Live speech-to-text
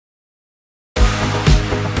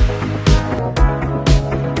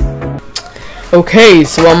Okay,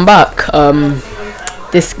 so I'm back.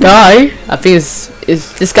 This guy, I think is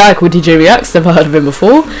this guy called DJ Reacts. Never heard of him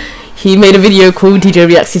before. He made a video called DJ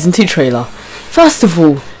Reacts Season 2 trailer. First of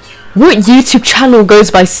all, what YouTube channel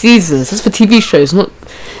goes by seasons? That's for TV shows, not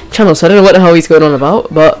channels. So I don't know what the hell he's going on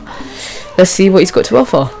about, but let's see what he's got to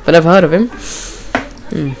offer. But never heard of him.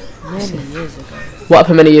 Many years ago. What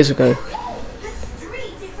happened many years ago?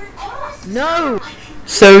 No!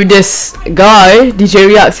 So this guy, DJ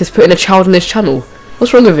Reacts, is putting a child on his channel.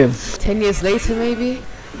 What's wrong with him? 10 years later, maybe?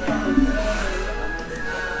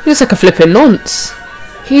 He looks like a flipping nonce.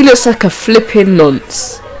 He looks like a flipping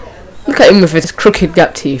nonce. Look at him with his crooked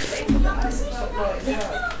gap teeth.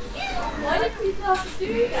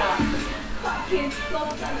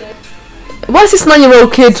 Why is this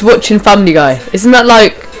 9-year-old kid watching Family Guy? Isn't that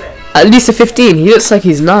like at least a 15? He looks like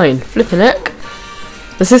he's 9. Flipping heck.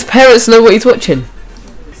 Does his parents know what he's watching?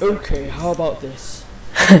 Okay, how about this?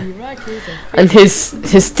 And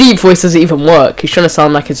his deep voice doesn't even work. He's trying to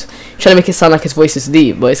make it sound like his voice is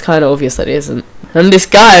deep, but it's kind of obvious that it isn't. And this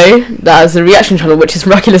guy that has a reaction channel, which is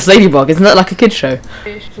Miraculous Ladybug, isn't that like a kid show?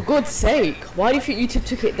 For God's sake, why do you think YouTube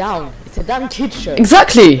took it down? It's a damn kid show.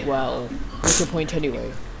 Exactly. Well, what's your point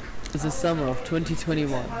anyway? It's the summer of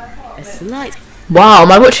 2021. A slight. Wow,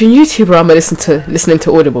 am I watching YouTube or am I listening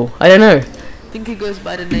to Audible? I don't know. I think it goes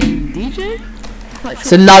by the name DJ.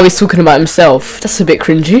 So now he's talking about himself. That's a bit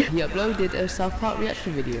cringy. He uploaded a South Park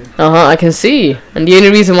reaction video. I can see. And the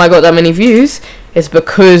only reason why I got that many views is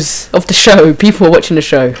because of the show. People are watching the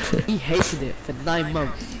show. He hated it for 9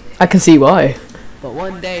 months. I can see why. But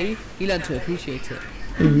one day, he learned to appreciate it.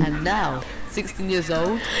 And now, 16 years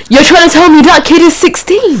old. You're trying to tell me that kid is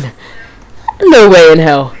 16? No way in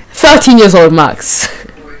hell. 13 years old max.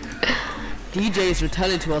 DJ is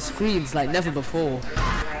returning to our screens like never before.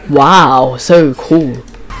 Wow, so cool.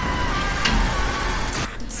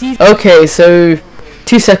 Okay, so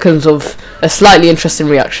 2 seconds of a slightly interesting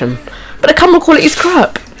reaction, but the camera quality is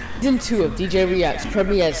crap. Season 2 of DJ Reacts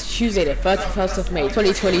premieres Tuesday the 31st of May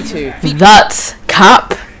 2022. That's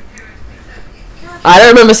cap. I don't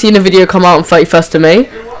remember seeing a video come out on 31st of May.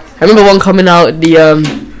 I remember one coming out the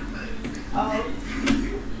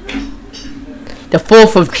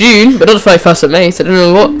 4th of June, but not the 31st of May, so I don't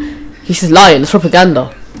know what. He's just lying, it's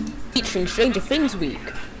propaganda. Featuring Stranger Things Week.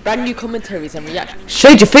 Brand new commentaries and reactions.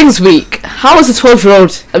 Stranger Things Week? How is a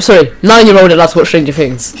 12-year-old, I'm sorry, 9-year-old allowed to watch Stranger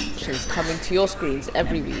Things? Coming to your screens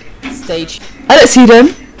every week. Stage. I don't see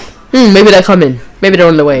them. Maybe they're coming. Maybe they're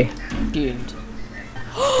on the way. Tuned.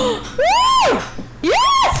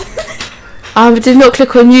 Yes! I did not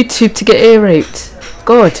click on YouTube to get ear raped.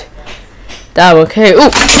 God. Damn, okay. Oh!